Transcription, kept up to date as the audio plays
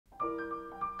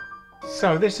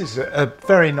So this is a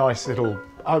very nice little,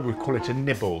 I would call it a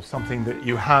nibble, something that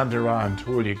you hand around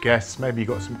to all your guests. Maybe you've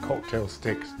got some cocktail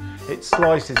sticks. It's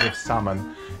slices of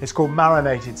salmon. It's called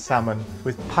marinated salmon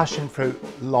with passion fruit,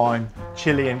 lime,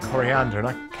 chilli and coriander. And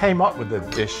I came up with the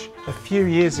dish a few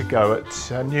years ago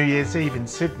at New Year's Eve in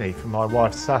Sydney for my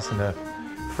wife Sass and her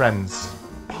friends'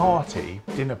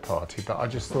 dinner party, but I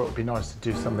just thought it'd be nice to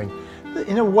do something that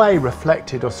in a way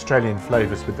reflected Australian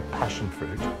flavours with the passion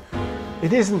fruit.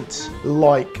 It isn't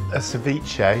like a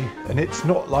ceviche and it's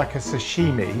not like a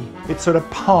sashimi. It's sort of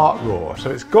part raw, so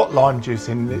it's got lime juice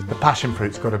in it. The passion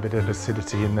fruit's got a bit of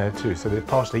acidity in there too, so they're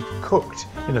partially cooked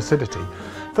in acidity.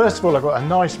 First of all, I've got a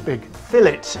nice big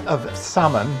fillet of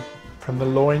salmon from the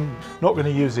loin. Not going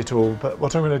to use it all, but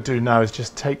what I'm going to do now is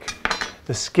just take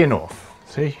the skin off,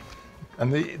 see?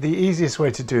 And the easiest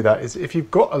way to do that is if you've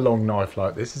got a long knife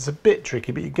like this, it's a bit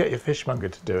tricky, but you get your fishmonger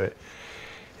to do it,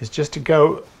 is just to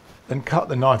go and cut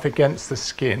the knife against the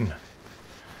skin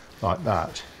like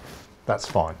that. That's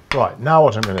fine. Right, now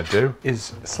what I'm going to do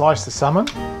is slice the salmon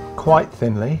quite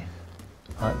thinly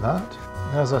like that.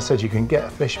 And as I said, you can get a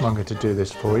fishmonger to do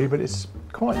this for you, but it's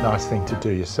quite a nice thing to do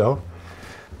yourself.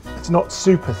 It's not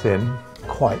super thin,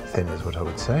 quite thin is what I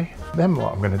would say. Then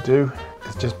what I'm going to do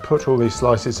is just put all these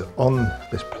slices on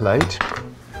this plate,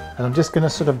 and I'm just going to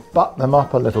sort of butt them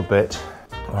up a little bit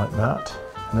like that.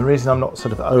 And the reason I'm not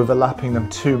sort of overlapping them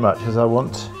too much is I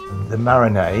want the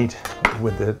marinade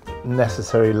with the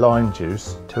necessary lime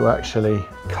juice to actually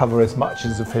cover as much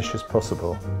of the fish as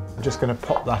possible. I'm just going to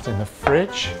pop that in the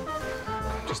fridge.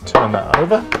 Just turn that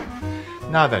over.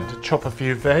 Now then, to chop a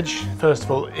few veg. First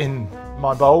of all, in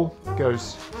my bowl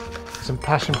goes some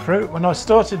passion fruit. When I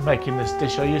started making this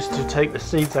dish, I used to take the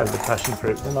seeds out of the passion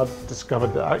fruit. Then I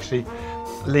discovered that actually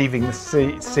leaving the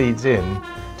seeds in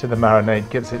to the marinade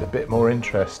gives it a bit more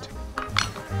interest.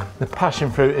 The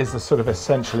passion fruit is the sort of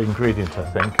essential ingredient, I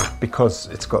think, because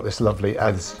it's got this lovely,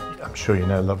 as I'm sure you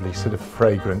know, lovely sort of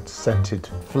fragrant, scented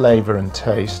flavour and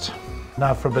taste.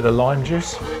 Now for a bit of lime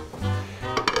juice.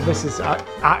 This is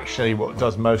actually what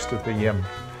does most of the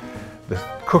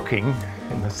cooking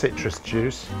in the citrus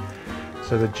juice.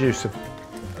 So the juice of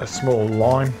a small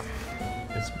lime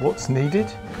is what's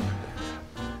needed.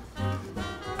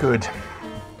 Good.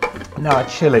 Now a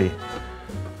chilli.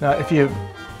 Now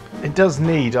it does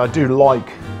need, I do like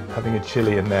having a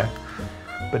chilli in there,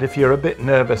 but if you're a bit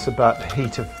nervous about the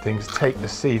heat of things, take the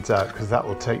seeds out, because that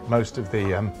will take most of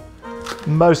the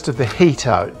heat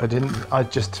out. But I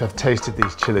just have tasted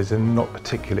these chilies and not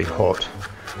particularly hot,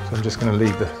 so I'm just going to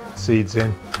leave the seeds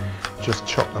in, just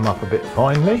chop them up a bit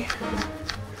finely.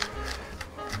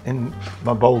 In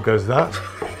my bowl goes that,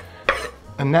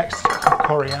 and next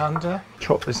coriander.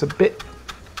 Chop this a bit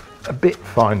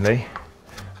finely.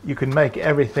 You can make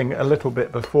everything a little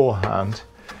bit beforehand,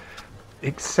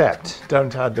 except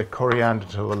don't add the coriander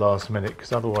till the last minute,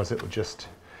 because otherwise it will just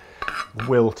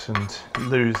wilt and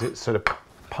lose its sort of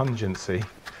pungency.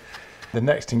 The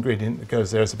next ingredient that goes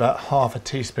there is about half a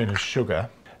teaspoon of sugar,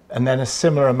 and then a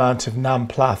similar amount of nam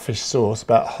pla fish sauce,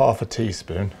 about half a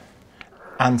teaspoon,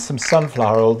 and some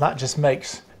sunflower oil. That just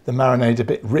makes the marinade a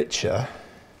bit richer.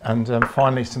 And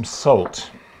finally some salt,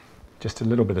 just a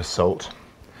little bit of salt.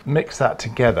 Mix that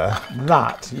together.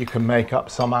 That you can make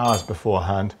up some hours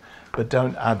beforehand, but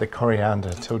don't add the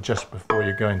coriander till just before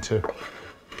you're going to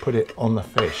put it on the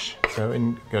fish. So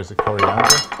in goes the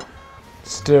coriander.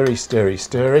 Stirry, stirry,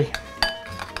 stirry.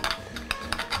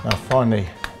 Now finally,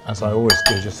 as I always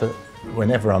do, just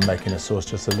whenever I'm making a sauce,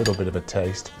 just a little bit of a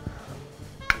taste.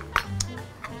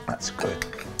 That's good.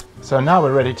 So now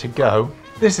we're ready to go.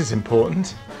 This is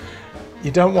important. You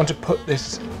don't want to put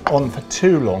this on for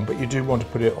too long, but you do want to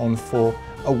put it on for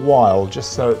a while,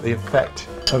 just so that the effect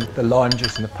of the lime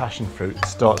juice and the passion fruit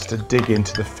starts to dig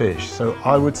into the fish. So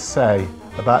I would say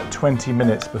about 20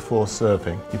 minutes before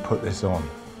serving, you put this on.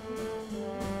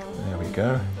 There we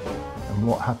go. And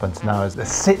what happens now is the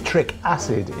citric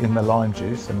acid in the lime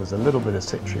juice, and there's a little bit of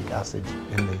citric acid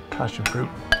in the passion fruit,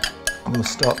 will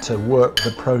start to work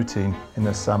the protein in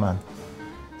the salmon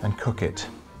and cook it.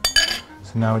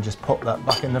 So now we just pop that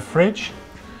back in the fridge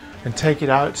and take it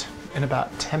out in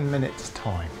about 10 minutes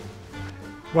time.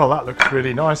 Well, that looks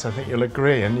really nice, I think you'll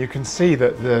agree, and you can see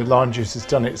that the lime juice has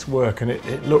done its work, and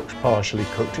it looks partially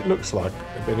cooked. It looks like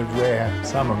a bit of rare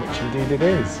salmon, which indeed it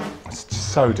is. It's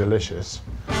just so delicious.